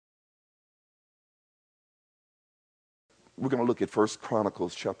we're going to look at First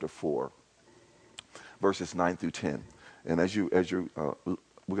Chronicles chapter 4, verses 9 through 10. And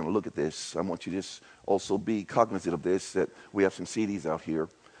we're going to look at this. I want you to just also be cognizant of this, that we have some CDs out here,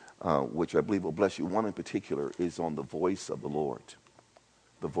 which I believe will bless you. One in particular is on the voice of the Lord.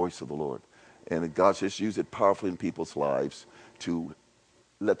 The voice of the Lord. And God just used it powerfully in people's lives to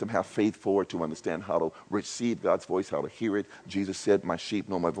let them have faith for it, to understand how to receive God's voice, how to hear it. Jesus said, my sheep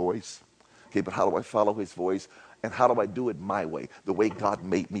know my voice. Okay, but how do I follow his voice? And how do I do it my way, the way God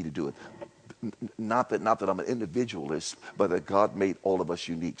made me to do it? Not that I'm an individualist, but that God made all of us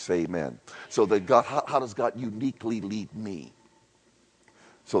unique. Say amen. So that God, how does God uniquely lead me?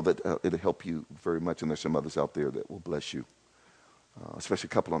 So that it'll help you very much. And there's some others out there that will bless you. Especially a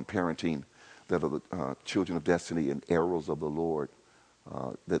couple on parenting that are the children of destiny and arrows of the Lord.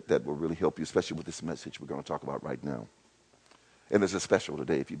 That will really help you, especially with this message we're going to talk about right now. And there's a special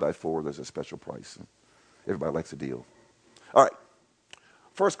today. If you buy 4, there's a special price. Everybody likes a deal. All right.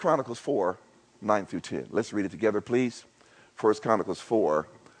 1 Chronicles 4, 9 through 10. Let's read it together, please. 1 Chronicles 4,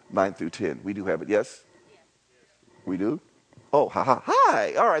 9 through 10. We do have it, yes? We do? Oh,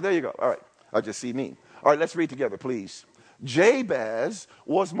 hi. All right, there you go. All right. I just see me. All right, let's read together, please. Jabez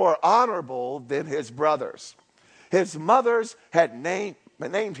was more honorable than his brothers. His mothers had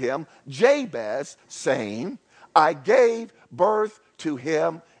named him Jabez, saying, I gave birth to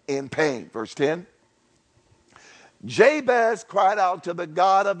him in pain. Verse 10. Jabez cried out to the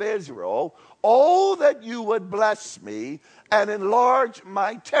God of Israel, oh, that you would bless me and enlarge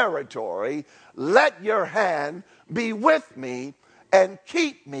my territory. Let your hand be with me and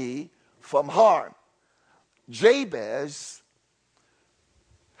keep me from harm. Jabez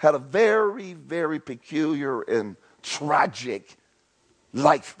had a very, very peculiar and tragic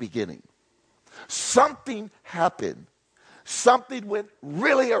life beginning. Something happened. Something went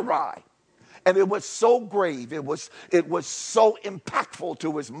really awry. And it was so grave, it was so impactful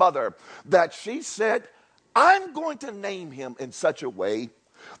to his mother that she said, I'm going to name him in such a way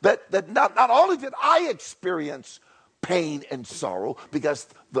that not only did I experience pain and sorrow, because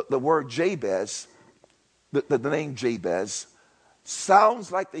the word Jabez, the name Jabez,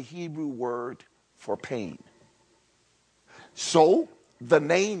 sounds like the Hebrew word for pain. So the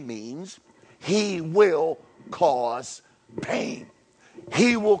name means he will cause pain.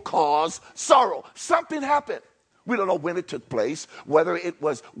 He will cause sorrow. Something happened. We don't know when it took place, whether it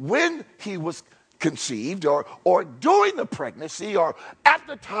was when he was conceived or during the pregnancy or at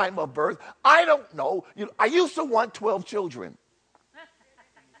the time of birth. I don't know. I used to want 12 children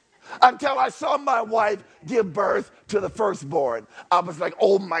until I saw my wife give birth to the firstborn. I was like,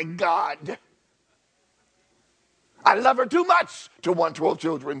 oh my God. I love her too much to want 12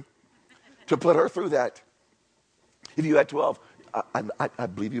 children, to put her through that. If you had 12, I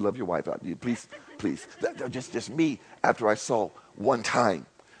believe you love your wife. Please. Just me after I saw one time.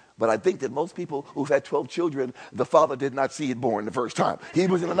 But I think that most people who've had 12 children, the father did not see it born the first time. He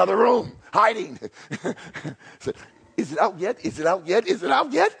was in another room, hiding. So, is it out yet? Is it out yet? Is it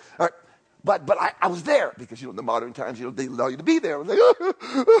out yet? All right. But I was there because, in the modern times, they allow you to be there. I was like,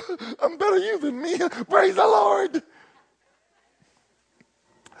 oh, I'm better you than me. Praise the Lord.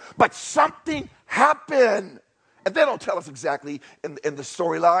 But something happened. And they don't tell us exactly in the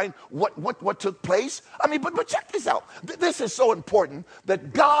storyline what took place. I mean, but check this out. This is so important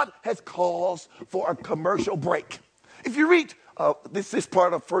that God has caused for a commercial break. If you read this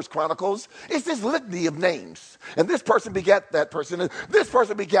part of First Chronicles, it's this litany of names. And this person begat that person, and this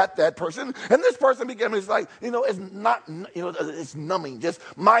person begat that person, and this person begat, it's like, it's not, it's numbing, just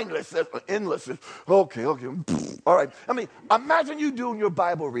mindless, endless. Okay. All right. I mean, imagine you doing your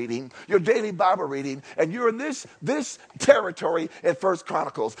Bible reading, your daily Bible reading, and you're in this territory in First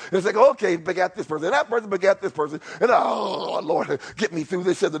Chronicles. And it's like, okay, begat this person, that person begat this person, and oh, Lord, get me through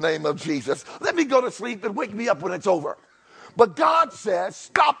this in the name of Jesus. Let me go to sleep and wake me up when it's over. But God says,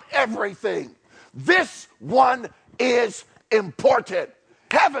 stop everything. This one is important.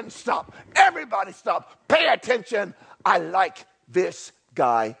 Heaven, stop. Everybody stop. Pay attention. I like this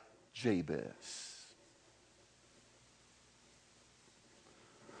guy, Jabez.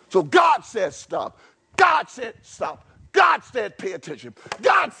 So God says stop. God said stop. God said pay attention.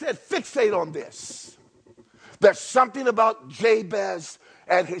 God said fixate on this. There's something about Jabez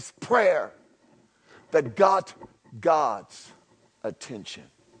and his prayer that got God's attention.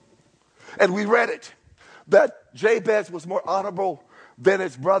 And we read it, that Jabez was more honorable than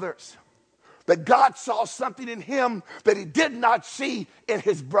his brothers. That God saw something in him that he did not see in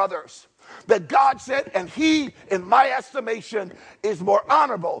his brothers. That God said, and he, in my estimation, is more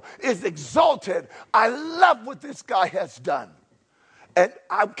honorable, is exalted. I love what this guy has done. And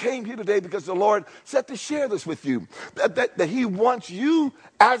I came here today because the Lord said to share this with you, that he wants you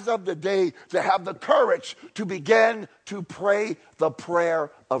as of the day to have the courage to begin to pray the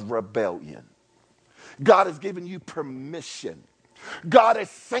prayer of rebellion. God has given you permission. God is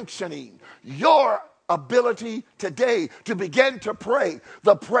sanctioning your ability today to begin to pray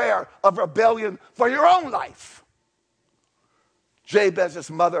the prayer of rebellion for your own life. Jabez's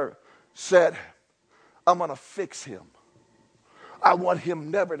mother said, I'm going to fix him. I want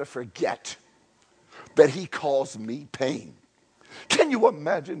him never to forget that he caused me pain. Can you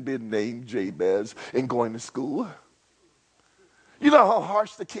imagine being named Jabez and going to school? You know how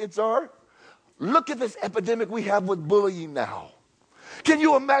harsh the kids are? Look at this epidemic we have with bullying now. Can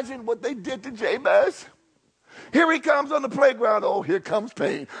you imagine what they did to Jabez? Here he comes on the playground. Oh, here comes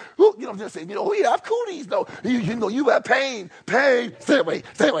pain. Ooh, just say, we have cooties. No, you have pain. Pain. Stay away.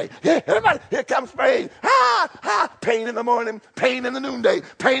 Stay away. Yeah, everybody, here comes pain. Pain in the morning. Pain in the noonday.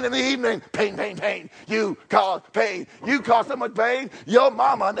 Pain in the evening. Pain, pain, pain. You cause pain. You cause so much pain. Your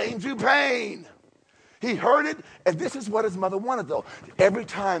mama named you pain. He heard it, and this is what his mother wanted, though. Every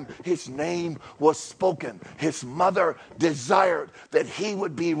time his name was spoken, his mother desired that he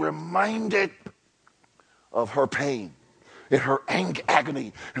would be reminded of her pain, in her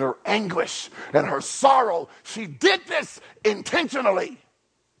agony, in her anguish, and her sorrow. She did this intentionally.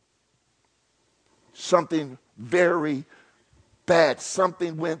 Something very bad,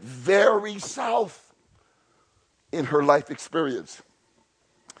 something went very south in her life experience.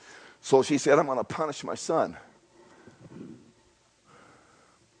 So she said, I'm going to punish my son.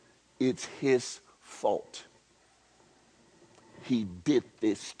 It's his fault. He did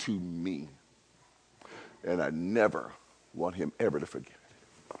this to me. And I never want him ever to forget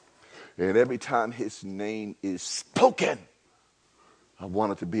it. And every time his name is spoken, I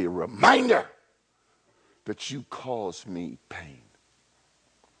want it to be a reminder that you caused me pain.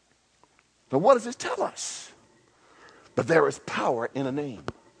 Now, what does this tell us? That there is power in a name.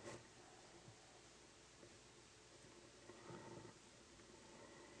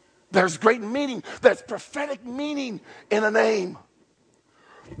 There's great meaning. There's prophetic meaning in a name.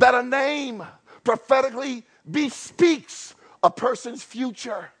 That a name prophetically bespeaks a person's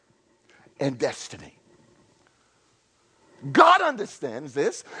future and destiny. God understands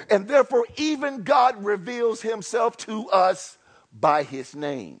this, and therefore even God reveals himself to us by his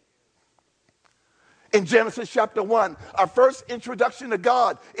name. In Genesis chapter 1, our first introduction to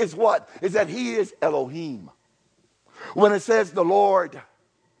God is what? Is that he is Elohim. When it says the Lord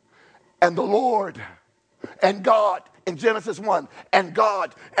and God in Genesis 1, and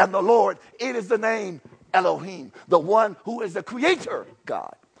God and the Lord, it is the name Elohim, the one who is the creator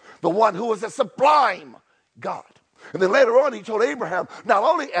God, the one who is the sublime God. And then later on he told Abraham, not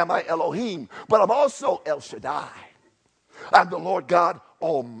only am I Elohim, but I'm also El Shaddai. I'm the Lord God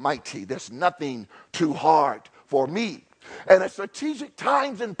Almighty. There's nothing too hard for me. And at strategic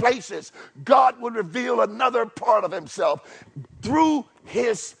times and places, God would reveal another part of himself through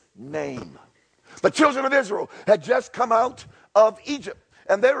his name. The children of Israel had just come out of Egypt,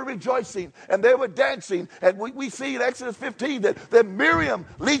 and they were rejoicing, and they were dancing. And we see in Exodus 15 that Miriam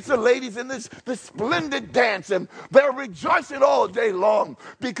leads the ladies in this splendid dance, and they're rejoicing all day long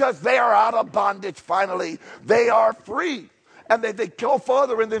because they are out of bondage finally. They are free. And they go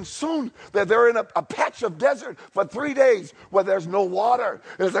further, and then soon they're in a patch of desert for 3 days where there's no water.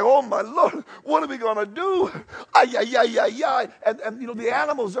 And it's like, oh my Lord, what are we going to do? And the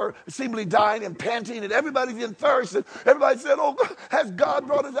animals are seemingly dying and panting, and everybody's in thirst. And everybody said, oh, has God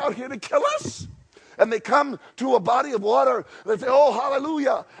brought us out here to kill us? And they come to a body of water. They say, oh,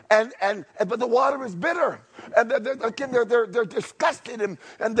 hallelujah. But the water is bitter. And they're disgusted,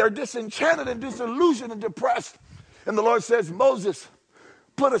 and they're disenchanted and disillusioned and depressed. And the Lord says, Moses,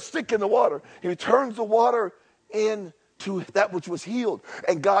 put a stick in the water. And he turns the water into that which was healed.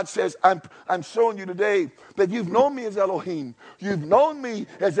 And God says, I'm showing you today that you've known me as Elohim. You've known me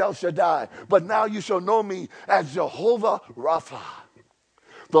as El Shaddai. But now you shall know me as Jehovah Rapha,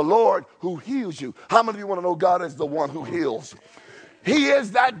 the Lord who heals you. How many of you want to know God as the one who heals? He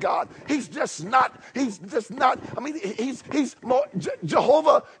is that God. He's just not, he's more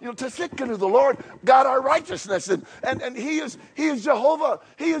Jehovah, Tsidkenu, the Lord, God our righteousness. And he is Jehovah.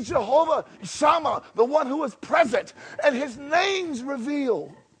 He is Jehovah Shammah, the one who is present. And his names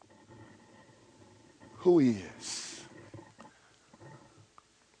reveal who he is.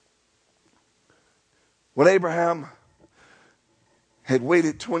 When Abraham had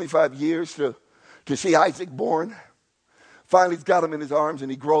waited 25 years to see Isaac born, finally, he's got him in his arms,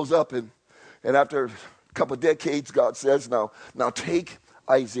 and he grows up. And after a couple of decades, God says, now take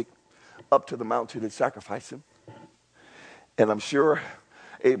Isaac up to the mountain and sacrifice him. And I'm sure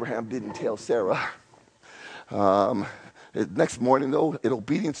Abraham didn't tell Sarah. The next morning, though, in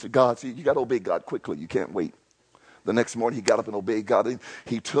obedience to God, see, you got to obey God quickly. You can't wait. The next morning, he got up and obeyed God. And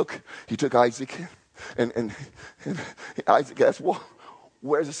he took Isaac, and Isaac asked, well,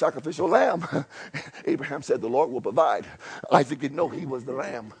 where's the sacrificial lamb? Abraham said, the Lord will provide. Isaac didn't know he was the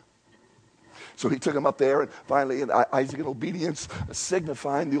lamb. So he took him up there, and finally, Isaac in obedience,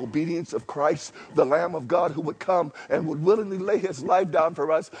 signifying the obedience of Christ, the Lamb of God who would come and would willingly lay his life down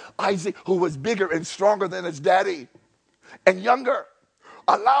for us. Isaac, who was bigger and stronger than his daddy and younger,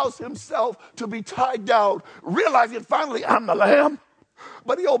 allows himself to be tied down, realizing finally, I'm the lamb.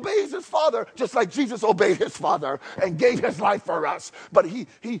 But he obeys his father just like Jesus obeyed his father and gave his life for us. But he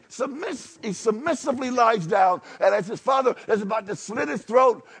submissively lies down, and as his father is about to slit his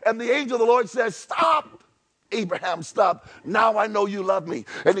throat, and the angel of the Lord says, stop, Abraham, stop. Now I know you love me.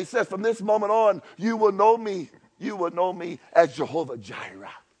 And he says, from this moment on, you will know me as Jehovah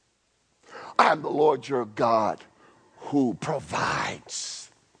Jireh. I am the Lord your God who provides.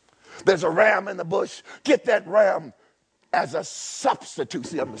 There's a ram in the bush. Get that ram as a substitute.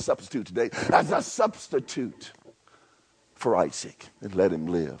 See, I'm the substitute today. As a substitute for Isaac, and let him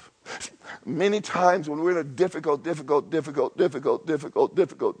live. Many times when we're in a difficult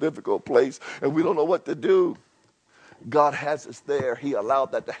place and we don't know what to do, God has us there. He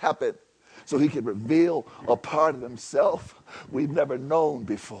allowed that to happen so he can reveal a part of himself we've never known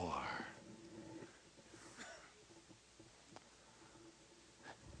before.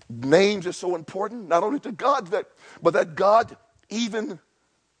 Names are so important, not only to God, but that God even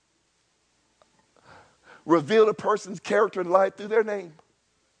revealed a person's character and life through their name.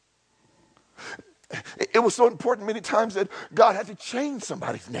 It was so important many times that God had to change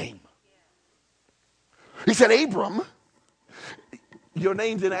somebody's name. He said, Abram, your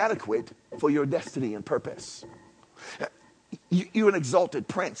name's inadequate for your destiny and purpose. You're an exalted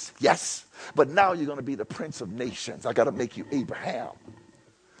prince, yes, but now you're going to be the prince of nations. I got to make you Abraham.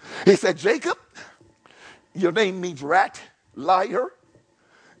 He said, Jacob, your name means rat, liar,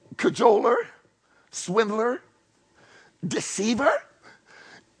 cajoler, swindler, deceiver.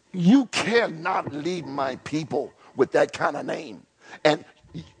 You cannot lead my people with that kind of name. And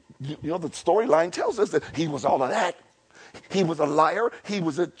you know, the storyline tells us that he was all of that. He was a liar. He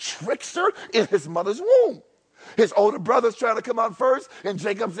was a trickster in his mother's womb. His older brother's trying to come out first, and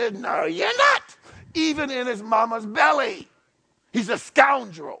Jacob said, no, you're not. Even in his mama's belly. He's a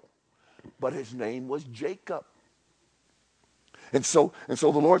scoundrel. But his name was Jacob. And so the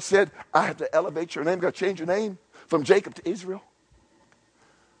Lord said, I have to elevate your name. Got to change your name from Jacob to Israel.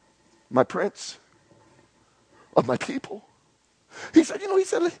 My prince of my people. He said,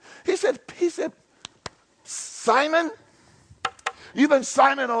 he said, Simon, you've been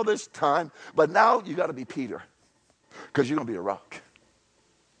Simon all this time, but now you got to be Peter because you're going to be a rock.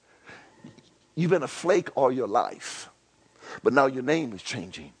 You've been a flake all your life. But now your name is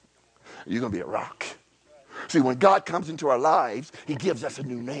changing. You're going to be a rock. See, when God comes into our lives, he gives us a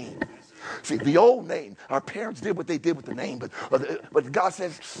new name. See, the old name, our parents did what they did with the name, but God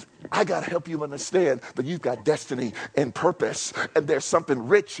says, I got to help you understand that you've got destiny and purpose, and there's something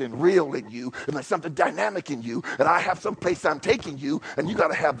rich and real in you, and there's something dynamic in you, and I have some place I'm taking you, and you got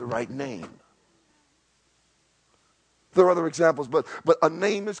to have the right name. There are other examples, but a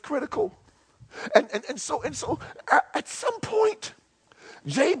name is critical. And so at some point,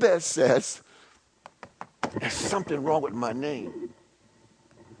 Jabez says, there's something wrong with my name.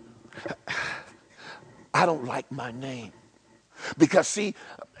 I don't like my name. Because see,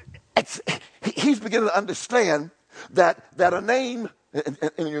 he's beginning to understand that a name,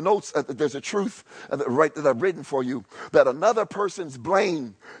 in your notes, there's a truth right that I've written for you, that another person's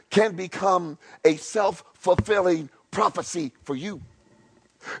blame can become a self-fulfilling prophecy for you.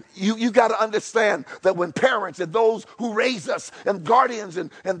 You got to understand that when parents and those who raise us and guardians and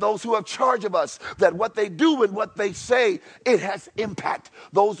those who have charge of us, that what they do and what they say, it has impact.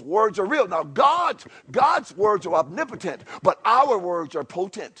 Those words are real. Now, God's words are omnipotent, but our words are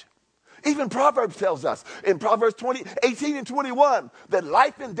potent. Even Proverbs tells us in Proverbs 18 and 21 that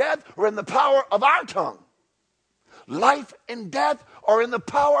life and death are in the power of our tongue. Life and death are in the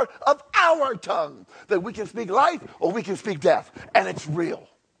power of our tongue. That we can speak life or we can speak death. And it's real.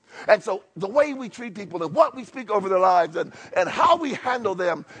 And so the way we treat people and what we speak over their lives and how we handle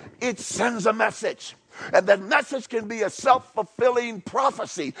them, it sends a message. And that message can be a self-fulfilling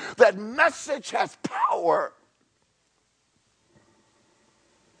prophecy. That message has power.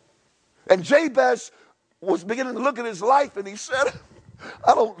 And Jabez was beginning to look at his life and he said,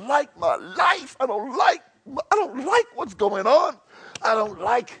 I don't like my life. I don't like what's going on. I don't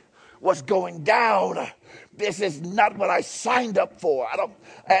like what's going down. this is not what I signed up for.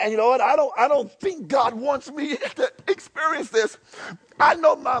 And you know what? I don't think God wants me to experience this. I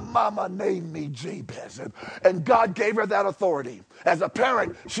know my mama named me Jabez, and God gave her that authority. As a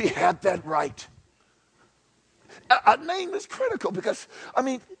parent, she had that right. A name is critical because,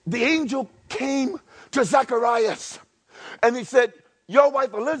 the angel came to Zacharias and he said, your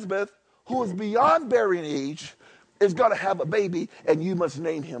wife Elizabeth, who is beyond bearing age, is going to have a baby, and you must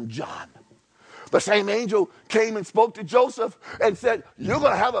name him John. The same angel came and spoke to Joseph and said, you're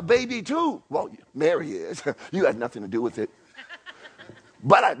going to have a baby too. Well, Mary is. You had nothing to do with it.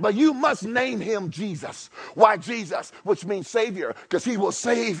 But you must name him Jesus. Why Jesus? Which means Savior, because he will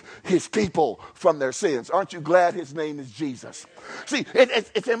save his people from their sins. Aren't you glad his name is Jesus? See,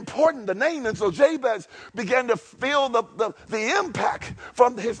 it's important, the name. And so Jabez began to feel the impact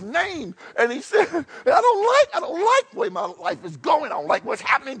from his name. And he said, I don't like the way my life is going. I don't like what's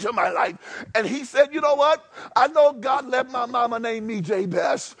happening to my life. And he said, you know what? I know God let my mama name me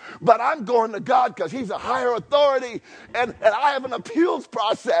Jabez, but I'm going to God because he's a higher authority. And I have an appeals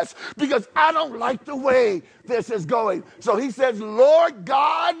process because I don't like the way this is going. So he says, Lord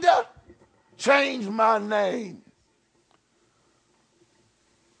God, change my name.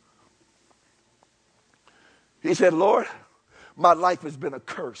 He said, Lord, my life has been a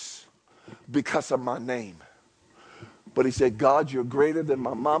curse because of my name. But he said, God, you're greater than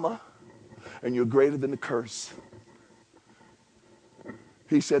my mama, and you're greater than the curse.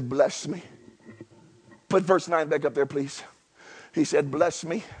 He said, bless me. Put verse 9 back up there, please. He said, bless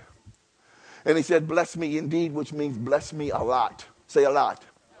me. And he said, bless me indeed, which means bless me a lot. Say a lot.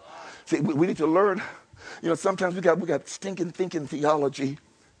 See, we need to learn. Sometimes we got stinking thinking theology.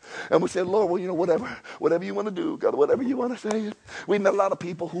 And we say, Lord, well, whatever you want to do, God, whatever you want to say. We met a lot of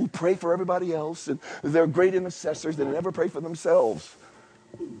people who pray for everybody else, and they're great intercessors. They never pray for themselves.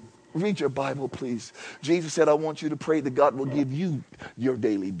 Read your Bible, please. Jesus said, I want you to pray that God will give you your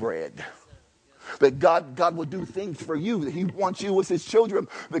daily bread. That God will do things for you. That he wants you as his children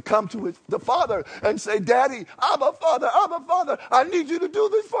to come to the Father and say, Daddy, I'm a father. I need you to do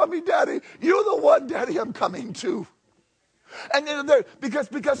this for me, Daddy. You're the one, Daddy, I'm coming to. And then because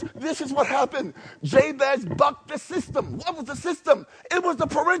this is what happened. Jabez bucked the system. What was the system? It was the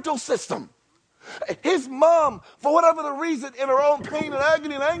parental system. His mom, for whatever the reason, in her own pain and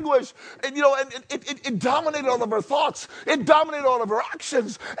agony and anguish, it dominated all of her thoughts. It dominated all of her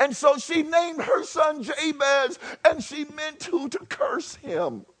actions. And so she named her son Jabez, and she meant to curse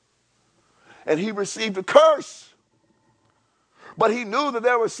him. And he received a curse. But he knew that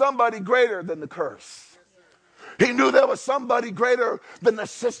there was somebody greater than the curse. He knew there was somebody greater than the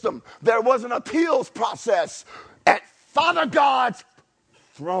system. There was an appeals process at Father God's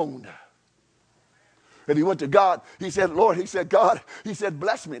throne. And he went to God. He said, Lord, God,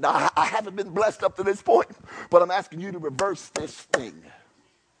 bless me. Now, I haven't been blessed up to this point, but I'm asking you to reverse this thing.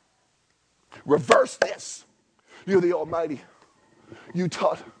 Reverse this. You're the Almighty. You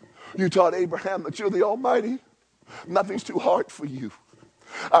taught Abraham that you're the Almighty. Nothing's too hard for you.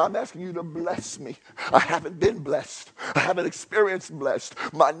 I'm asking you to bless me. I haven't been blessed. I haven't experienced blessed.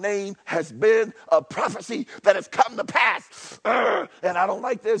 My name has been a prophecy that has come to pass. And I don't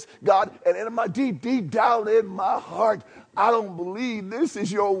like this, God. And in my deep down in my heart, I don't believe this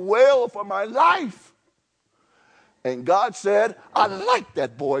is your will for my life. And God said, I like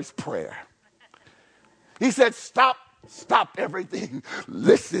that boy's prayer. He said, stop everything.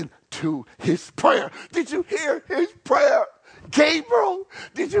 Listen to his prayer. Did you hear his prayer? Gabriel,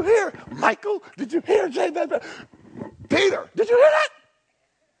 did you hear? Michael, did you hear? Peter, did you hear that?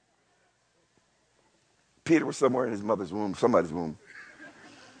 Peter was somewhere in his mother's womb, somebody's womb.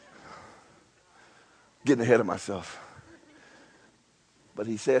 Getting ahead of myself. But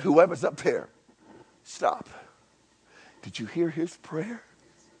he said, whoever's up there, stop. Did you hear his prayer?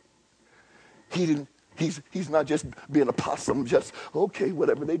 He's not just being a possum, just, okay,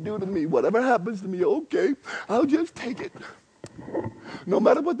 whatever they do to me, whatever happens to me, okay, I'll just take it. No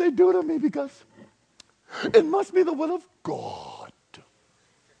matter what they do to me, because it must be the will of God.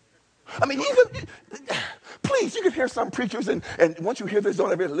 Please, you can hear some preachers, and once you hear this,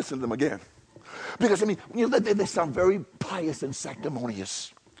 don't ever listen to them again. Because, they sound very pious and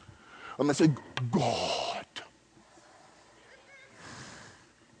sanctimonious. I'm going to say,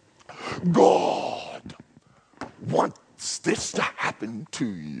 God wants this to happen to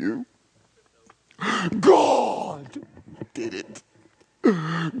you. God did it.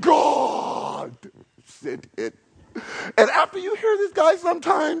 God said it. And after you hear this guy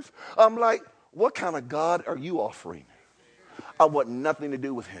sometimes, I'm like, what kind of God are you offering? I want nothing to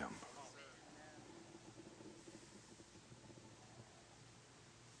do with him.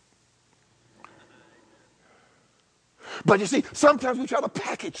 But you see, sometimes we try to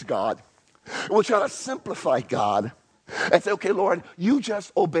package God. We'll try to simplify God and say, okay, Lord, you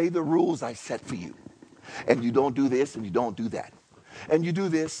just obey the rules I set for you. And you don't do this and you don't do that. And you do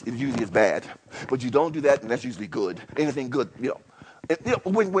this, it usually is bad. But you don't do that, and that's usually good. Anything good,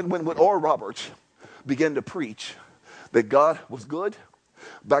 when Oral Roberts began to preach that God was good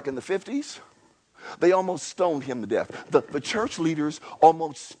back in the 50s, they almost stoned him to death. The church leaders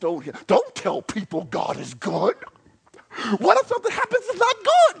almost stoned him. Don't tell people God is good. What if something happens that's not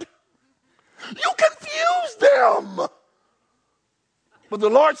good? You confuse them. But the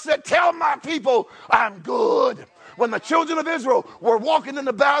Lord said, tell my people I'm good. When the children of Israel were walking in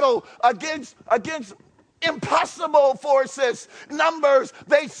the battle against impossible forces, numbers,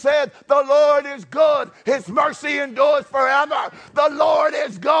 they said, the Lord is good. His mercy endures forever. The Lord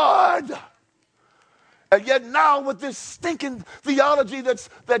is good. And yet now with this stinking theology that's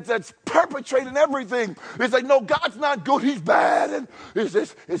perpetrating everything, it's like, no, God's not good, he's bad, and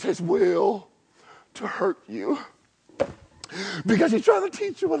it's his will to hurt you because he's trying to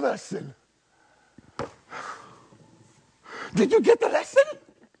teach you a lesson. Did you get the lesson?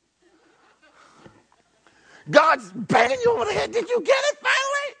 God's banging you over the head. Did you get it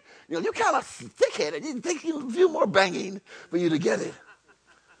finally? You're kind of thick-headed. You think you a few more banging for you to get it.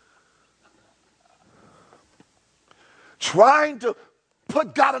 Trying to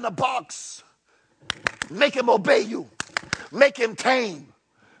put God in a box. Make him obey you. Make him tame.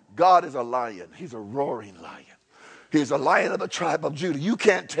 God is a lion. He's a roaring lion. He's a lion of the tribe of Judah. You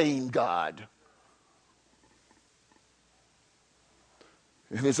can't tame God.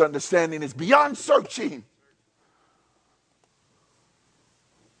 And his understanding is beyond searching.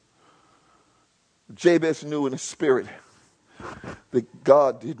 Jabez knew in his spirit that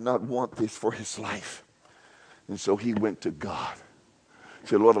God did not want this for his life. And so he went to God. He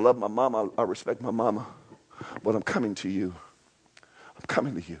said, Lord, I love my mama. I respect my mama. But I'm coming to you. I'm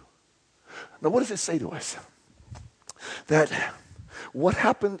coming to you. Now, what does it say to us? That what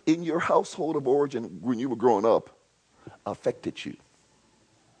happened in your household of origin when you were growing up affected you.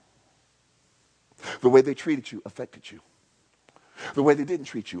 The way they treated you affected you. The way they didn't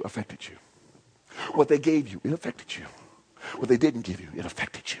treat you affected you. What they gave you, it affected you. What they didn't give you, it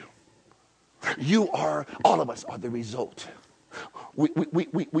affected you. All of us are the result.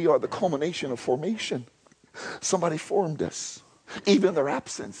 We are the culmination of formation. Somebody formed us. Even in their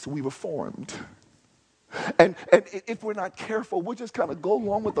absence, we were formed. And if we're not careful, we'll just kind of go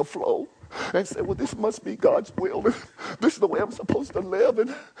along with the flow and say, well, this must be God's will. This is the way I'm supposed to live.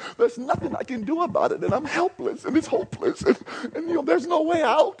 And there's nothing I can do about it. And I'm helpless and it's hopeless. And there's no way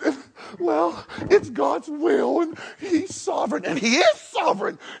out. And, well, it's God's will and he's sovereign. And he is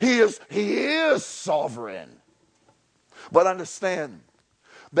sovereign. He is sovereign. But understand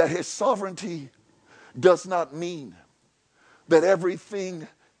that his sovereignty does not mean that everything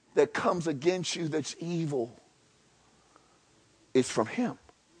that comes against you that's evil is from him.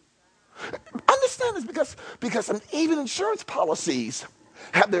 Understand this because even insurance policies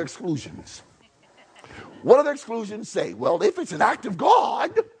have their exclusions. What do their exclusions say? Well, if it's an act of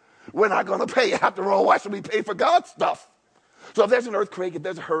God, we're not going to pay. After all, why should we pay for God's stuff? So if there's an earthquake, if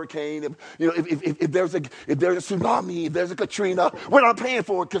there's a hurricane, if there's a tsunami, if there's a Katrina, we're not paying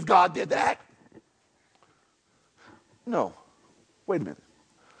for it because God did that. No. Wait a minute.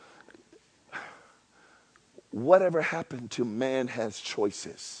 Whatever happened to man has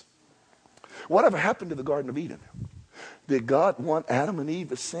choices. Whatever happened to the Garden of Eden? Did God want Adam and Eve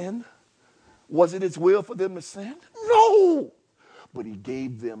to sin? Was it his will for them to sin? No. But he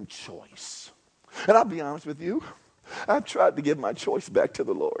gave them choice. And I'll be honest with you, I've tried to give my choice back to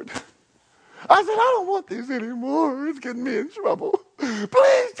the Lord. I said, I don't want this anymore. It's getting me in trouble.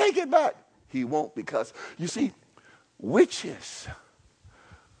 Please take it back. He won't, because, you see, witches,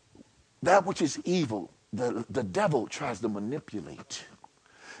 that which is evil, the devil tries to manipulate.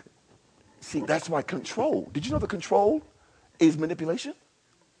 See, that's why control. Did you know the control is manipulation?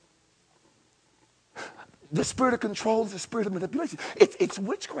 The spirit of control is the spirit of manipulation. It's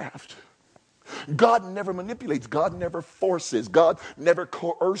witchcraft. God never manipulates. God never forces. God never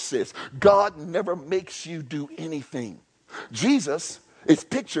coerces. God never makes you do anything. Jesus is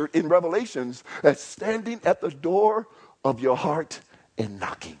pictured in Revelations as standing at the door of your heart and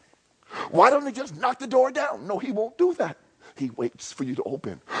knocking. Why don't he just knock the door down? No, he won't do that. He waits for you to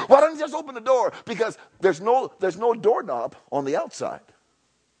open. Why don't he just open the door? Because there's no doorknob on the outside.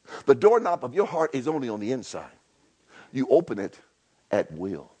 The doorknob of your heart is only on the inside. You open it at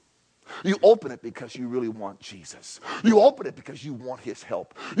will. You open it because you really want Jesus. You open it because you want his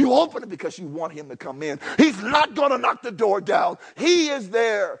help. You open it because you want him to come in. He's not going to knock the door down. He is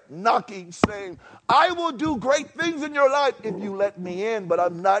there knocking, saying, I will do great things in your life if you let me in, but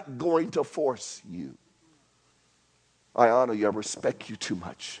I'm not going to force you. I honor you. I respect you too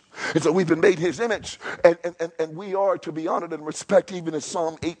much. And so we've been made in his image. And we are to be honored and respected, even as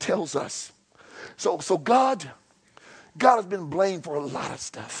Psalm 8 tells us. So God has been blamed for a lot of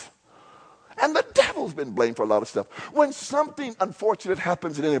stuff. And the devil's been blamed for a lot of stuff. When something unfortunate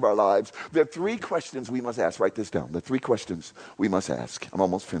happens in any of our lives, there are 3 questions we must ask. Write this down. There are 3 questions we must ask. I'm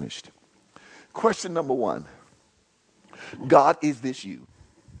almost finished. Question number 1. God, is this you?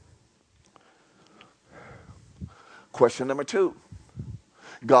 Question number 2.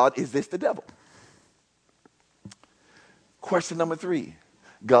 God, is this the devil? Question number 3.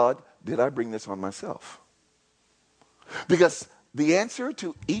 God, did I bring this on myself? Because the answer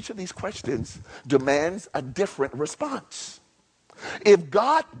to each of these questions demands a different response. If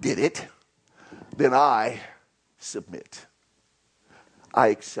God did it, then I submit. I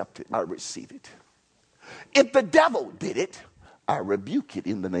accept it. I receive it. If the devil did it, I rebuke it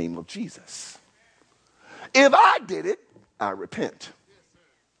in the name of Jesus. If I did it, I repent.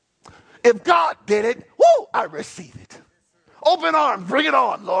 If God did it, I receive it. Open arms, bring it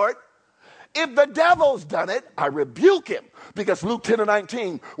on, Lord. If the devil's done it, I rebuke him. Because Luke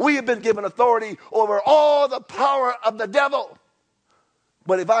 10:19, we have been given authority over all the power of the devil.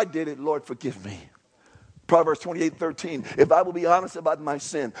 But if I did it, Lord, forgive me. Proverbs 28:13, if I will be honest about my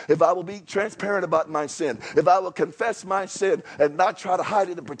sin, if I will be transparent about my sin, if I will confess my sin and not try to hide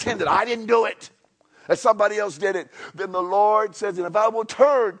it and pretend that I didn't do it, that somebody else did it, then the Lord says, and if I will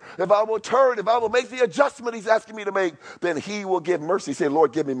make the adjustment he's asking me to make, then he will give mercy. Say,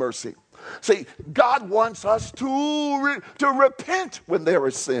 Lord, give me mercy. See, God wants us to repent when there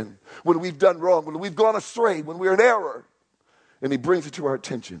is sin, when we've done wrong, when we've gone astray, when we're in error. And he brings it to our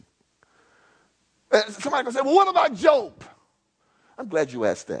attention. And somebody can say, well, what about Job? I'm glad you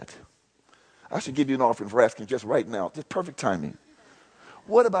asked that. I should give you an offering for asking just right now. Just perfect timing.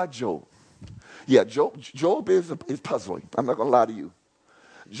 What about Job? Yeah, Job is puzzling. I'm not going to lie to you.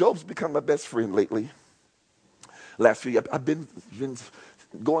 Job's become my best friend lately. Last few years, I've been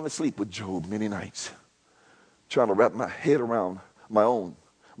going to sleep with Job many nights, trying to wrap my head around my own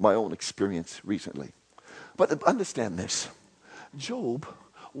experience recently. But understand this. Job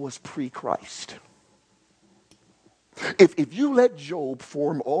was pre-Christ. If you let Job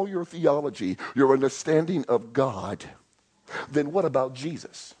form all your theology, your understanding of God, then what about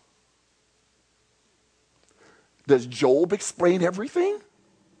Jesus? Does Job explain everything?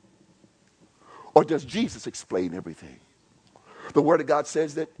 Or does Jesus explain everything? The Word of God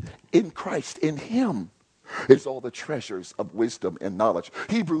says that in Christ, in him, is all the treasures of wisdom and knowledge.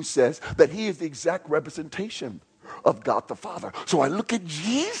 Hebrews says that he is the exact representation of God the Father. So I look at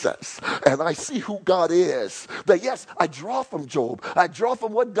Jesus and I see who God is. That yes, I draw from Job. I draw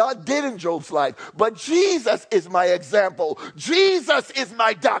from what God did in Job's life. But Jesus is my example. Jesus is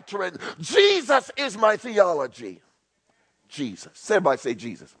my doctrine. Jesus is my theology. Jesus. Everybody say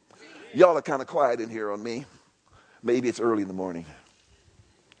Jesus. Y'all are kind of quiet in here on me. Maybe it's early in the morning.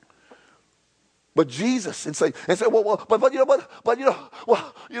 But Jesus and say, but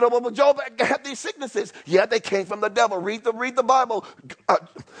Job had these sicknesses. Yeah, they came from the devil. Read the Bible.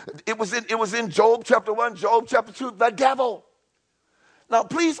 It was in Job chapter 1, Job chapter 2, the devil. Now,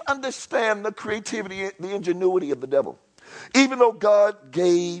 please understand the creativity, the ingenuity of the devil. Even though God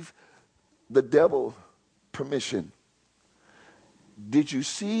gave the devil permission, did you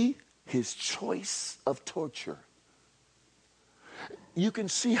see his choice of torture? You can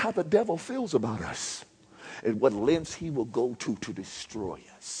see how the devil feels about us and what lengths he will go to destroy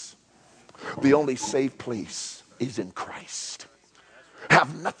us. The only safe place is in Christ.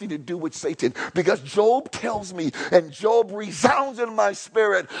 Have nothing to do with Satan, because Job tells me, and Job resounds in my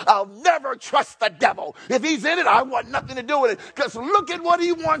spirit, I'll never trust the devil. If he's in it, I want nothing to do with it, because look at what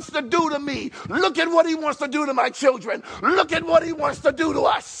he wants to do to me. Look at what he wants to do to my children. Look at what he wants to do to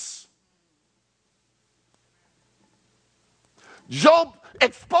us. Job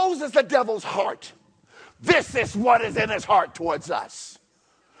exposes the devil's heart. This is what is in his heart towards us,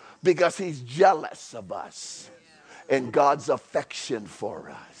 because he's jealous of us and God's affection for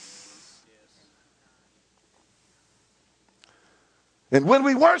us. And when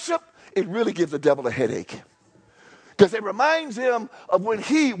we worship, it really gives the devil a headache, because it reminds him of when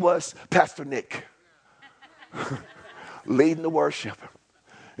he was Pastor Nick leading the worship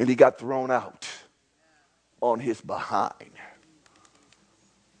and he got thrown out on his behind.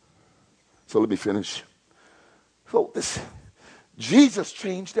 So let me finish. So Jesus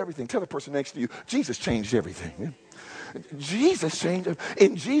changed everything. Tell the person next to you, Jesus changed everything. Jesus changed.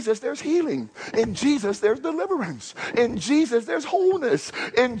 In Jesus, there's healing. In Jesus, there's deliverance. In Jesus, there's wholeness.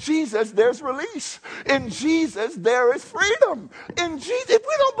 In Jesus, there's release. In Jesus, there is freedom. In Jesus, if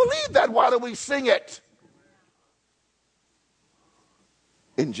we don't believe that, why do we sing it?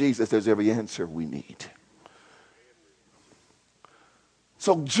 In Jesus, there's every answer we need.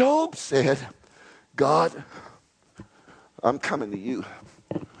 So Job said, God, I'm coming to you.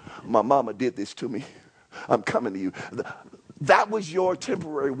 My mama did this to me. I'm coming to you. That was your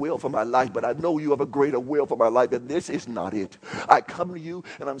temporary will for my life, but I know you have a greater will for my life, and this is not it. I come to you,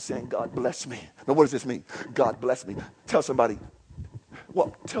 and I'm saying, God, bless me. Now, what does this mean? God, bless me. Tell somebody,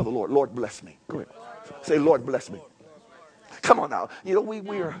 well, tell the Lord, Lord, bless me. Go ahead. Say, Lord, bless me. Come on now. You know, we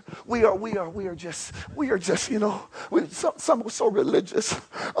are just, you know, some are so religious.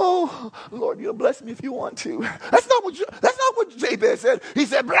 Oh, Lord, you know, bless me if you want to. That's not what Jabez said. He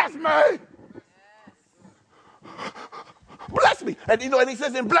said, bless me. Bless me. And you know, and he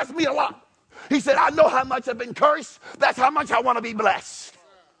says, and bless me a lot. He said, I know how much I've been cursed. That's how much I want to be blessed.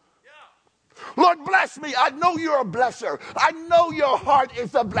 Lord, bless me. I know you're a blesser. I know your heart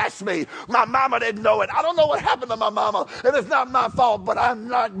is to bless me. My mama didn't know it. I don't know what happened to my mama, and it's not my fault, but I'm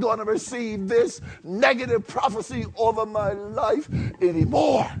not going to receive this negative prophecy over my life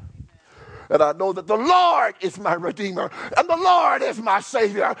anymore. And I know that the Lord is my Redeemer, and the Lord is my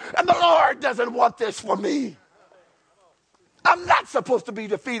Savior, and the Lord doesn't want this for me. I'm not supposed to be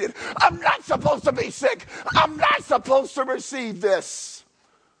defeated. I'm not supposed to be sick. I'm not supposed to receive this.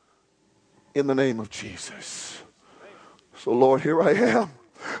 In the name of Jesus. So, Lord, here I am.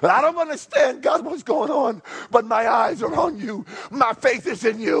 And I don't understand, God, what's going on, but my eyes are on you. My faith is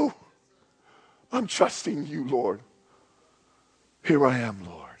in you. I'm trusting you, Lord. Here I am,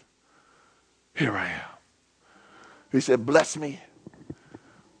 Lord. Here I am. He said, bless me.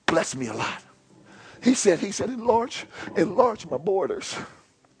 Bless me a lot. He said, enlarge my borders.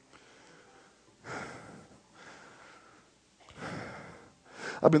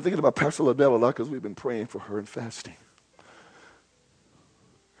 I've been thinking about Pastor Liddell a lot because we've been praying for her and fasting.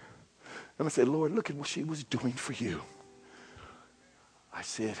 And I said, Lord, look at what she was doing for you. I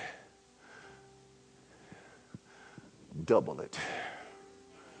said, double it.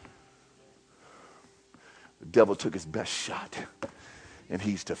 The devil took his best shot, and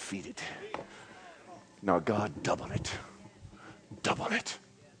he's defeated. Now, God, double it. Double it.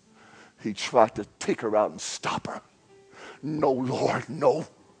 He tried to take her out and stop her. No, Lord, no.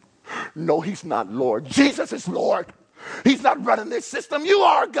 No, he's not Lord. Jesus is Lord. He's not running this system. You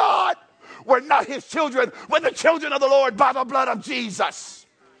are God. We're not his children. We're the children of the Lord by the blood of Jesus.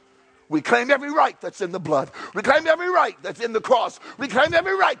 We claim every right that's in the blood. We claim every right that's in the cross. We claim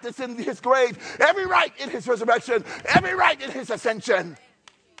every right that's in his grave. Every right in his resurrection. Every right in his ascension.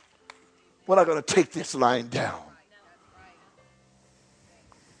 We're not going to take this line down.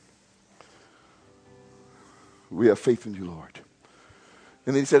 We have faith in you, Lord.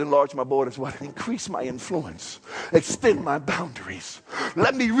 And then he said, enlarge my borders. What? Increase my influence. Extend my boundaries.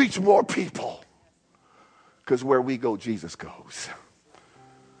 Let me reach more people. Because where we go, Jesus goes.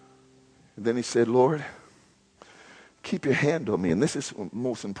 And then he said, Lord, keep your hand on me. And this is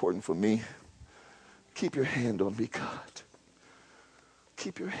most important for me. Keep your hand on me, God.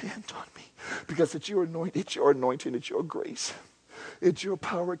 Keep your hand on me. Because it's your anointing, it's your grace. It's your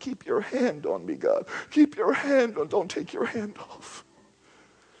power. Keep your hand on me, God. Keep your hand on. Don't take your hand off.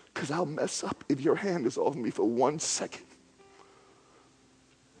 Because I'll mess up if your hand is off me for 1 second.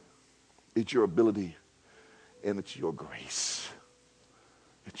 It's your ability and it's your grace.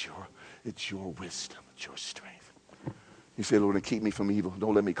 It's your wisdom. It's your strength. You say, Lord, keep me from evil.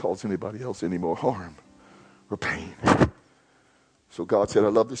 Don't let me cause anybody else any more harm or pain. So God said, I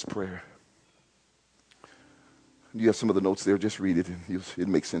love this prayer. You have some of the notes there. Just read it and it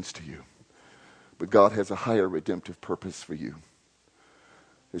makes sense to you. But God has a higher redemptive purpose for you.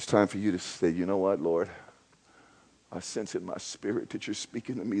 It's time for you to say, you know what, Lord? I sense in my spirit that you're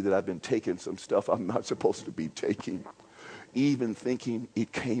speaking to me that I've been taking some stuff I'm not supposed to be taking. Even thinking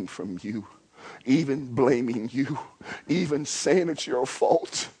it came from you. Even blaming you. Even saying it's your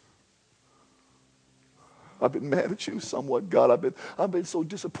fault. I've been mad at you somewhat, God. I've been so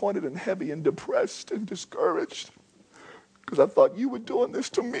disappointed and heavy and depressed and discouraged. Because I thought you were doing this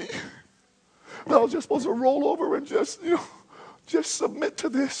to me. That I was just supposed to roll over and just submit to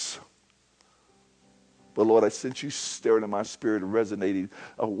this. But Lord, I sense you staring in my spirit, resonating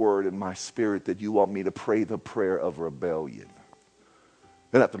a word in my spirit that you want me to pray the prayer of rebellion.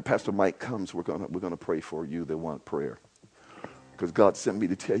 And after Pastor Mike comes, we're gonna pray for you that want prayer. Because God sent me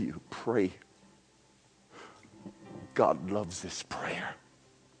to tell you, pray. God loves this prayer.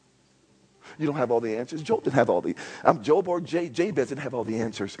 You don't have all the answers. Job didn't have all the. Job or Jabez didn't have all the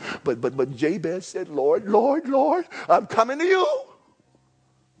answers. But Jabez said, Lord, Lord, Lord, I'm coming to you.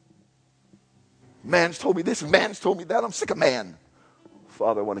 Man's told me this, man's told me that. I'm sick of man.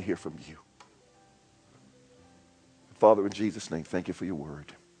 Father, I want to hear from you. Father, in Jesus' name, thank you for your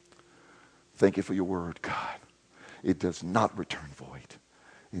word. Thank you for your word, God. It does not return void.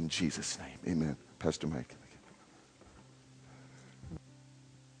 In Jesus' name, amen. Pastor Mike.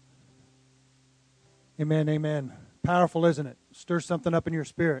 Amen, amen. Powerful, isn't it? Stirs something up in your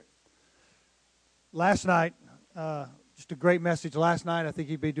spirit. Last night, just a great message last night. I think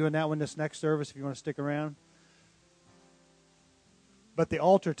you'd be doing that one this next service if you want to stick around. But the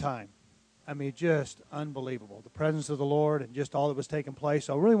altar time, I mean, just unbelievable. The presence of the Lord and just all that was taking place.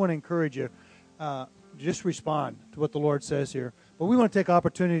 So I really want to encourage you, just respond to what the Lord says here. But we want to take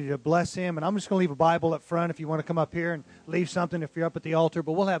opportunity to bless him. And I'm just going to leave a Bible up front if you want to come up here and leave something if you're up at the altar.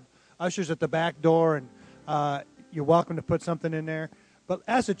 But we'll have ushers at the back door, and you're welcome to put something in there. But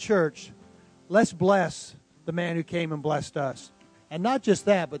as a church, let's bless the man who came and blessed us. And not just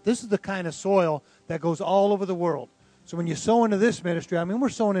that, but this is the kind of soil that goes all over the world. So when you sow into this ministry, I mean, we're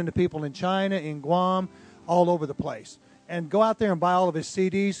sowing into people in China, in Guam, all over the place. And go out there and buy all of his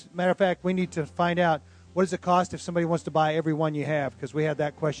CDs. Matter of fact, we need to find out what does it cost if somebody wants to buy every one you have, because we had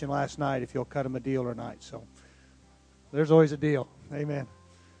that question last night, if you'll cut them a deal or not. So there's always a deal. Amen.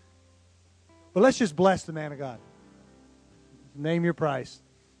 But let's just bless the man of God. Name your price.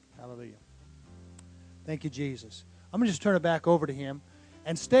 Hallelujah. Thank you, Jesus. I'm going to just turn it back over to him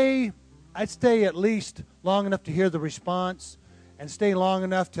and I'd stay at least long enough to hear the response and stay long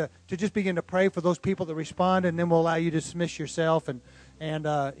enough to just begin to pray for those people that respond, and then we'll allow you to dismiss yourself and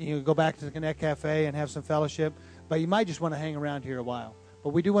go back to the Connect Cafe and have some fellowship. But you might just want to hang around here a while. But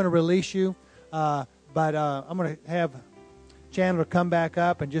we do want to release you. I'm going to have Chandler come back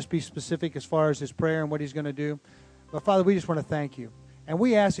up and just be specific as far as his prayer and what he's going to do. But, Father, we just want to thank you. And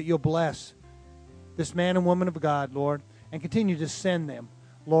we ask that you'll bless this man and woman of God, Lord, and continue to send them,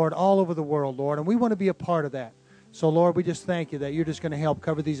 Lord, all over the world, Lord. And we want to be a part of that. So, Lord, we just thank you that you're just going to help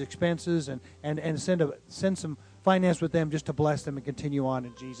cover these expenses and send some finance with them just to bless them and continue on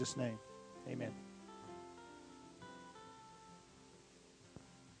in Jesus' name. Amen.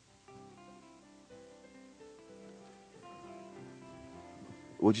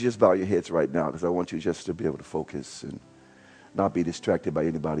 Would you just bow your heads right now, because I want you just to be able to focus and not be distracted by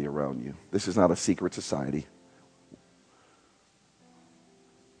anybody around you. This is not a secret society.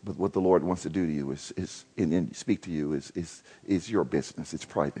 But what the Lord wants to do to you is speak to you is your business. It's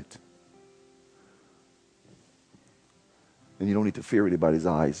private. And you don't need to fear anybody's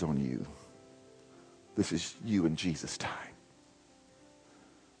eyes on you. This is you and Jesus' time.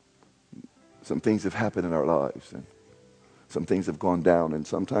 Some things have happened in our lives, and some things have gone down, and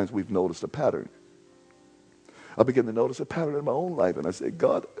sometimes we've noticed a pattern. I began to notice a pattern in my own life, and I said,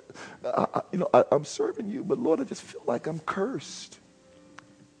 God, I'm serving you, but Lord, I just feel like I'm cursed.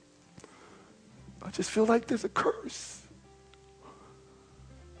 I just feel like there's a curse.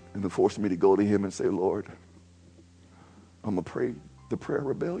 And it forced me to go to him and say, Lord, I'm going to pray the prayer of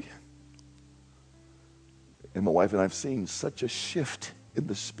rebellion. And my wife and I have seen such a shift in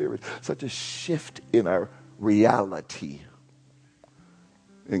the spirit, such a shift in our reality.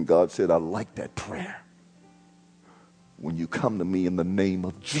 And God said, I like that prayer. When you come to me in the name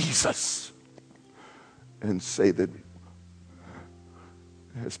of Jesus and say that,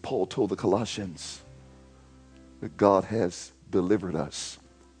 as Paul told the Colossians, that God has delivered us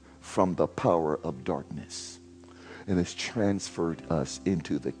from the power of darkness and has transferred us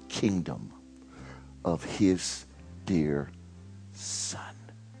into the kingdom of his dear Son.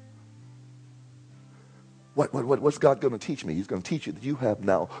 What's God going to teach me? He's going to teach you that you have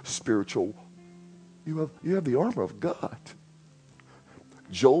now spiritual, you have the armor of God.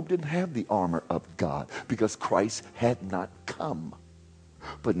 Job didn't have the armor of God because Christ had not come.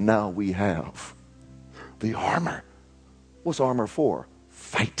 But now we have the armor. What's armor for?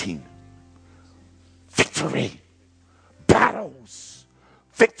 Fighting. Victory. Battles.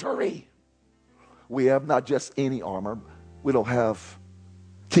 Victory. We have not just any armor. We don't have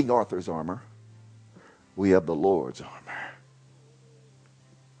King Arthur's armor. We have the Lord's armor.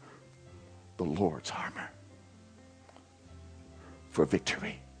 The Lord's armor. For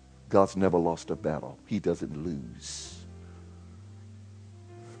victory. God's never lost a battle. He doesn't lose.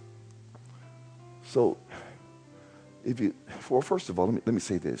 So, first of all, let me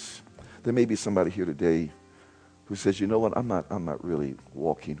say this. There may be somebody here today who says, you know what, I'm not really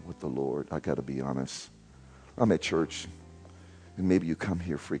walking with the Lord. I got to be honest. I'm at church, and maybe you come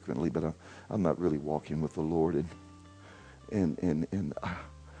here frequently, but I'm not really walking with the Lord. And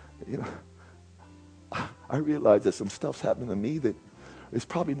you know, I realize that some stuff's happening to me that is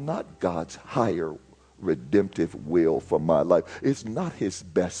probably not God's higher redemptive will for my life. It's not his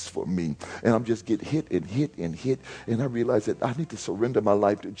best for me. And I'm just get hit and hit and hit. And I realize that I need to surrender my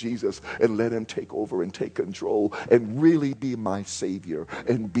life to Jesus and let him take over and take control and really be my Savior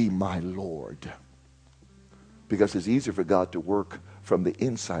and be my Lord. Because it's easier for God to work from the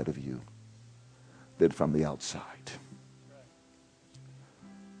inside of you than from the outside.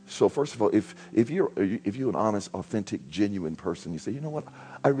 So first of all, if you're an honest, authentic, genuine person, you say, you know what,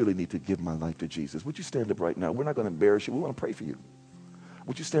 I really need to give my life to Jesus. Would you stand up right now? We're not going to embarrass you. We want to pray for you.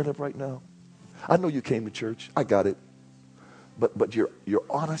 Would you stand up right now? I know you came to church. I got it. But you're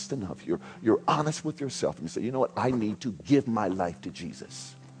honest enough. You're honest with yourself. And you say, you know what, I need to give my life to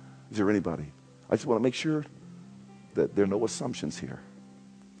Jesus. Is there anybody? I just want to make sure that there are no assumptions here.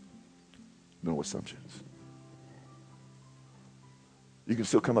 No assumptions. You can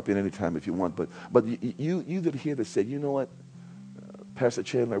still come up in any time if you want, but you that hear that said, you know what, Pastor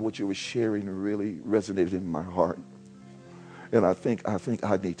Chandler, what you were sharing really resonated in my heart. And I think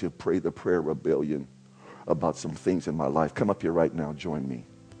I need to pray the prayer of rebellion about some things in my life. Come up here right now. Join me.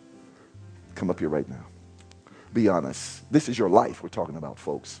 Come up here right now. Be honest. This is your life we're talking about,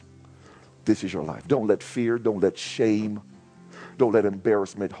 folks. This is your life. Don't let fear, don't let shame, don't let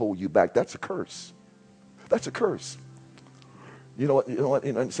embarrassment hold you back. That's a curse. That's a curse. You know what,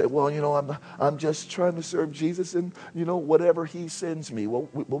 and say, well, you know, I'm just trying to serve Jesus and, you know, whatever he sends me. Well,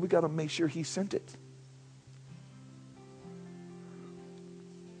 we got to make sure he sent it.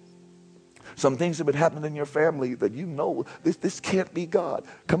 Some things have been happening in your family that you know, this can't be God.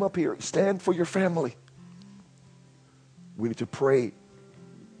 Come up here. Stand for your family. We need to pray.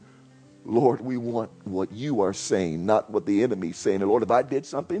 Lord, we want what you are saying, not what the enemy's saying. And Lord, if I did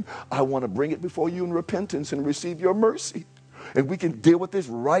something, I want to bring it before you in repentance and receive your mercy. And we can deal with this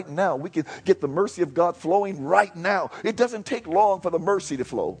right now. We can get the mercy of God flowing right now. It doesn't take long for the mercy to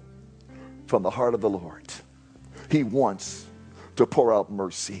flow from the heart of the Lord. He wants to pour out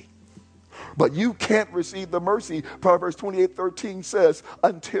mercy. But you can't receive the mercy, Proverbs 28:13 says,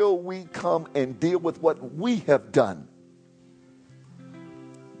 until we come and deal with what we have done.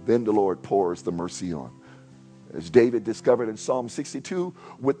 Then the Lord pours the mercy on. As David discovered in Psalm 62,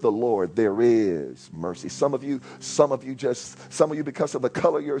 with the Lord there is mercy. Some of you because of the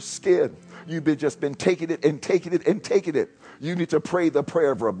color of your skin, you've just been taking it and taking it and taking it. You need to pray the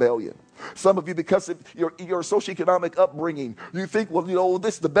prayer of rebellion. Some of you, because of your socioeconomic upbringing, you think, well, you know,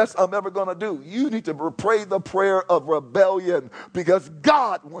 this is the best I'm ever going to do. You need to pray the prayer of rebellion because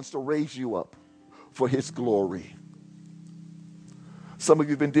God wants to raise you up for his glory. Some of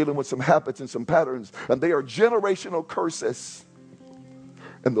you have been dealing with some habits and some patterns, and they are generational curses.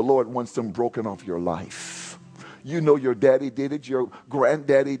 And the Lord wants them broken off your life. You know your daddy did it, your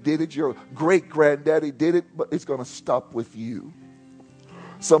granddaddy did it, your great-granddaddy did it, but it's going to stop with you.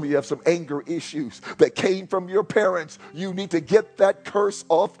 Some of you have some anger issues that came from your parents. You need to get that curse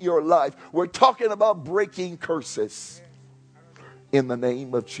off your life. We're talking about breaking curses in the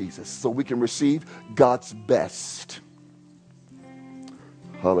name of Jesus so we can receive God's best.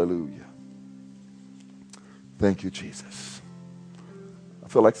 Hallelujah. Thank you, Jesus. I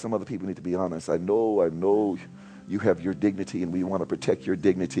feel like some other people need to be honest. I know you have your dignity and we want to protect your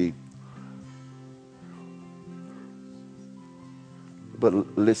dignity.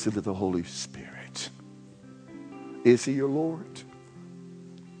 But listen to the Holy Spirit. Is he your Lord?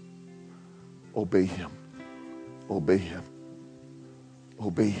 Obey him. Obey him.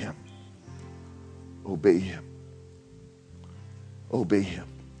 Obey him. Obey him. Obey him.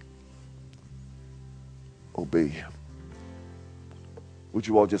 Obey him. Would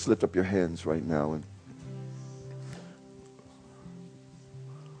you all just lift up your hands right now? And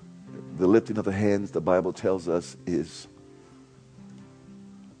the lifting of the hands, the Bible tells us, is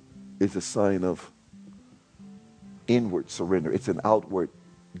a sign of inward surrender. It's an outward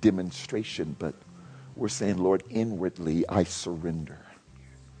demonstration, but we're saying, Lord, inwardly I surrender.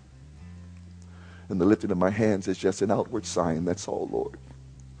 And the lifting of my hands is just an outward sign. That's all, Lord.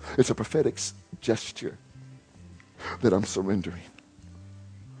 It's a prophetic gesture that I'm surrendering.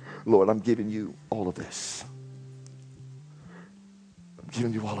 Lord, I'm giving you all of this. I'm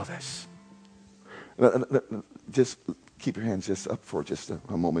giving you all of this. Just keep your hands just up for just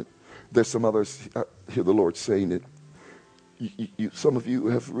a moment. There's some others, I hear the Lord saying that some of you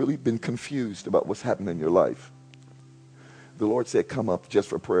have really been confused about what's happening in your life. The Lord said, come up just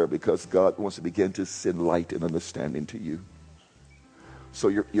for prayer because God wants to begin to send light and understanding to you. So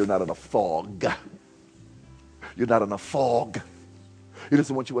you're not in a fog. You're not in a fog. He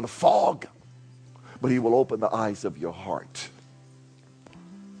doesn't want you in a fog. but he will open the eyes of your heart.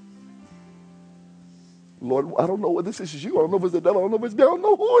 Lord, I don't know whether this is you. I don't know if it's the devil. I don't know if it's me. I don't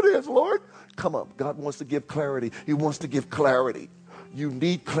know who it is, Lord. Come up. God wants to give clarity. He wants to give clarity. You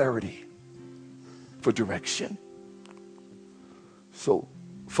need clarity for direction. So,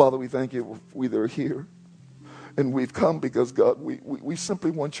 Father, we thank you. We are here. And we've come because, God, we simply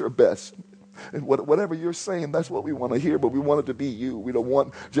want your best. And whatever you're saying, that's what we want to hear, but we want it to be you. We don't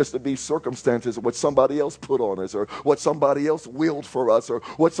want just to be circumstances of what somebody else put on us, or what somebody else willed for us, or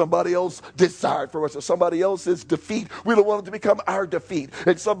what somebody else desired for us, or somebody else's defeat. We don't want it to become our defeat.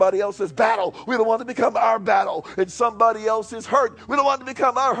 And somebody else's battle, we don't want it to become our battle. And somebody else's hurt, we don't want it to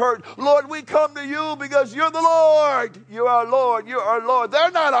become our hurt. Lord, we come to you because you're the Lord. You're our Lord. You're our Lord.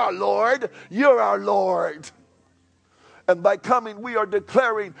 They're not our Lord. You're our Lord. And by coming, we are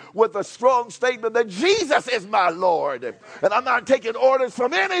declaring with a strong statement that Jesus is my Lord. And I'm not taking orders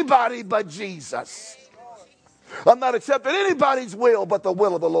from anybody but Jesus. I'm not accepting anybody's will but the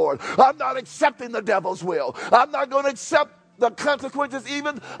will of the Lord. I'm not accepting the devil's will. I'm not going to accept the consequences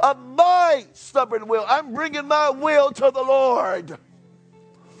even of my stubborn will. I'm bringing my will to the Lord.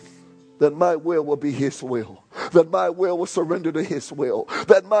 That my will be his will. That my will surrender to his will.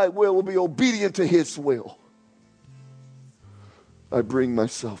 That my will be obedient to his will. I bring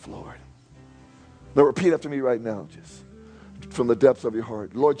myself, Lord. Now repeat after me right now, just from the depths of your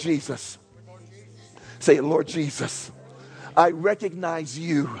heart. Lord Jesus. Say it, Lord Jesus. I recognize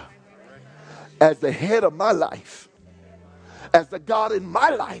you as the head of my life, as the God in my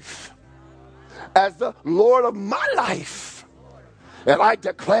life, as the Lord of my life. And I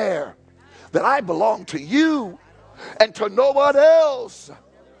declare that I belong to you and to no one else.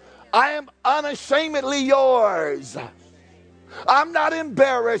 I am unashamedly yours. I'm not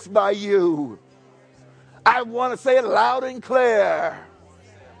embarrassed by you. I want to say it loud and clear.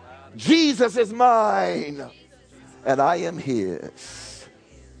 Jesus is mine, and I am his.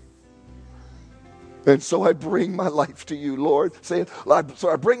 And so I bring my life to you, Lord. Say it. So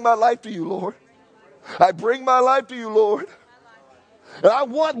I bring my life to you, Lord. I bring my life to you, Lord. And I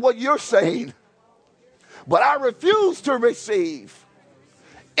want what you're saying, but I refuse to receive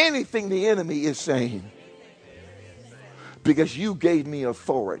anything the enemy is saying. Because you gave me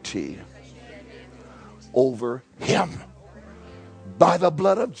authority over him. By the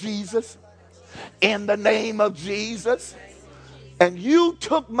blood of Jesus. In the name of Jesus. And you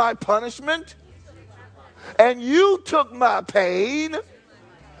took my punishment. And you took my pain.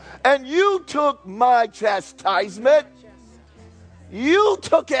 And you took my chastisement. You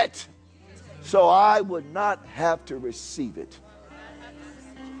took it. So I would not have to receive it.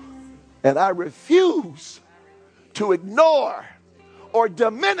 And I refuse to ignore or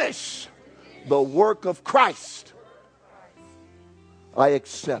diminish the work of Christ. I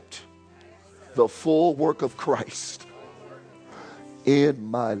accept the full work of Christ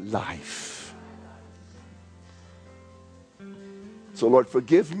in my life. So Lord,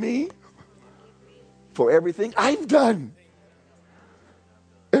 forgive me for everything I've done.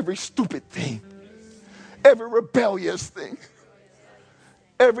 Every stupid thing, every rebellious thing,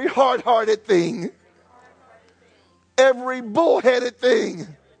 every hard-hearted thing, every bullheaded thing.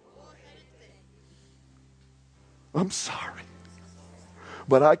 I'm sorry.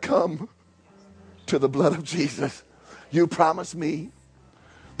 But I come to the blood of Jesus. You promised me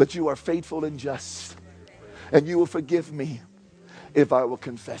that you are faithful and just, and you will forgive me if I will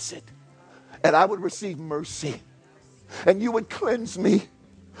confess it. And I would receive mercy, and you would cleanse me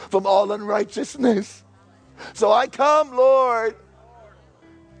from all unrighteousness. So I come, Lord.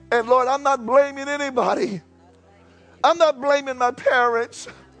 And Lord, I'm not blaming anybody. I'm not blaming my parents.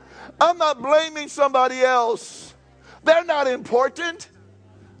 I'm not blaming somebody else. They're not important.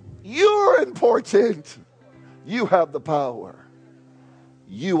 You're important. You have the power.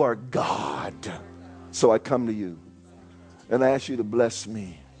 You are God. So I come to you and I ask you to bless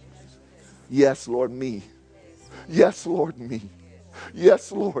me. Yes, Lord, me. Yes, Lord, me.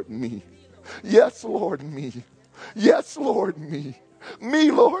 Yes, Lord, me. Yes, Lord, me. Yes, Lord, me.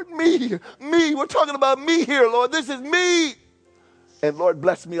 Me, Lord, me. Me. We're talking about me here, Lord. This is me. And Lord,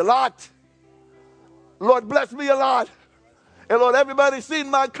 bless me a lot. Lord, bless me a lot. And Lord, everybody seen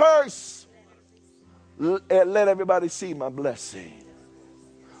my curse. And let everybody see my blessing.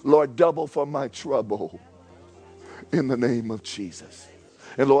 Lord, double for my trouble. In the name of Jesus.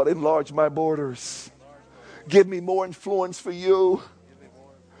 And Lord, enlarge my borders. Give me more influence for you.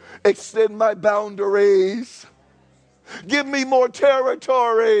 Extend my boundaries. Give me more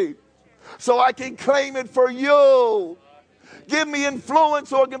territory so I can claim it for you. Give me influence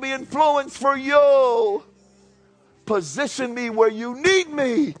so it can be influence for you. Position me where you need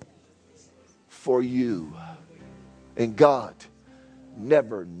me for you. And God,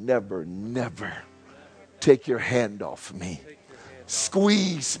 never, never, never take your hand off me.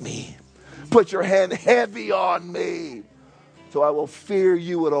 Squeeze me. Put your hand heavy on me, so I will fear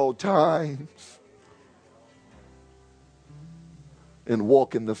you at all times and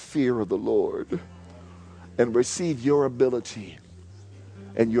walk in the fear of the Lord and receive your ability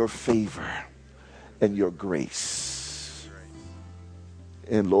and your favor and your grace.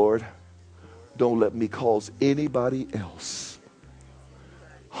 And Lord, don't let me cause anybody else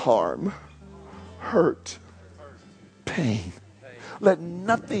harm, hurt, pain. Let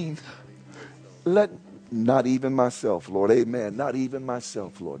nothing, not even myself, Lord. Amen. Not even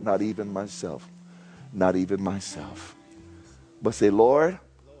myself, Lord. Not even myself. Not even myself. But say, Lord,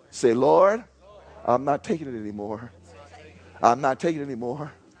 I'm not taking it anymore. I'm not taking it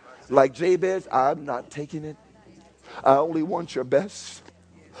anymore. Like Jabez, I'm not taking it. I only want your best.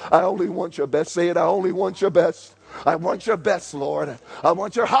 I only want your best. Say it, I only want your best. I want your best, Lord. I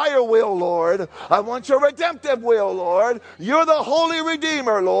want your higher will, Lord. I want your redemptive will, Lord. You're the holy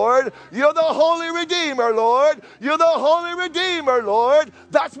redeemer, Lord. You're the holy redeemer, Lord. You're the holy redeemer, Lord.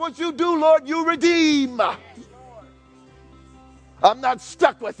 That's what you do, Lord. You redeem. I'm not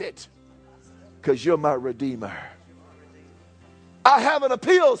stuck with it because you're my redeemer. I have an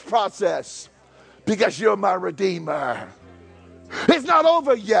appeals process because you're my redeemer. It's not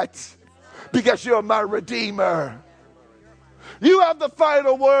over yet because you're my redeemer. You have the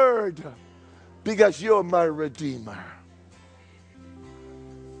final word because you're my redeemer.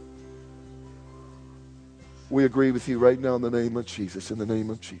 We agree with you right now in the name of Jesus. In the name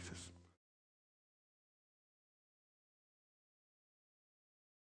of Jesus.